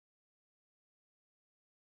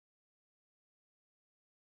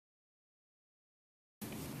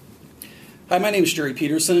Hi, my name is Jerry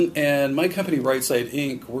Peterson, and my company RightSide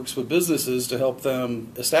Inc. works with businesses to help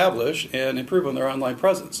them establish and improve on their online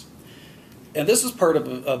presence. And this is part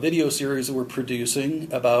of a video series that we're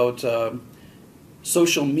producing about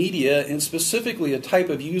social media, and specifically a type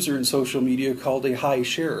of user in social media called a high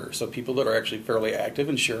sharer. So people that are actually fairly active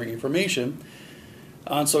in sharing information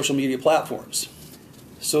on social media platforms.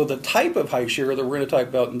 So the type of high sharer that we're going to talk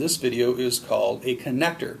about in this video is called a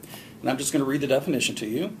connector. And I'm just going to read the definition to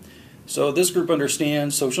you. So this group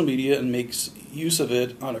understands social media and makes use of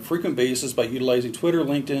it on a frequent basis by utilizing Twitter,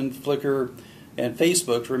 LinkedIn, Flickr, and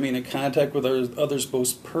Facebook to remain in contact with others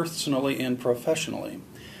both personally and professionally.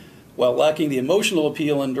 While lacking the emotional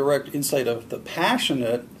appeal and direct insight of the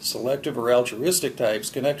passionate, selective, or altruistic types,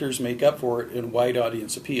 connectors make up for it in wide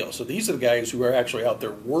audience appeal. So these are the guys who are actually out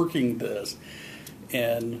there working this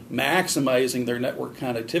and maximizing their network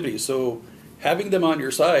connectivity. So having them on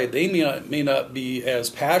your side, they may not be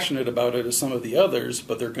as passionate about it as some of the others,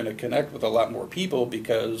 but they're going to connect with a lot more people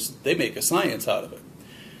because they make a science out of it.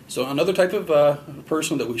 So another type of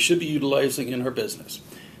person that we should be utilizing in our business.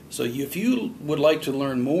 So if you would like to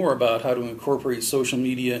learn more about how to incorporate social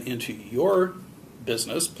media into your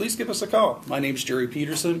business, please give us a call. My name is Jerry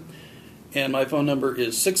Peterson, and my phone number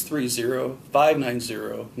is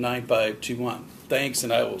 630-590-9521. Thanks,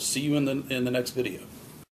 and I will see you in the next video.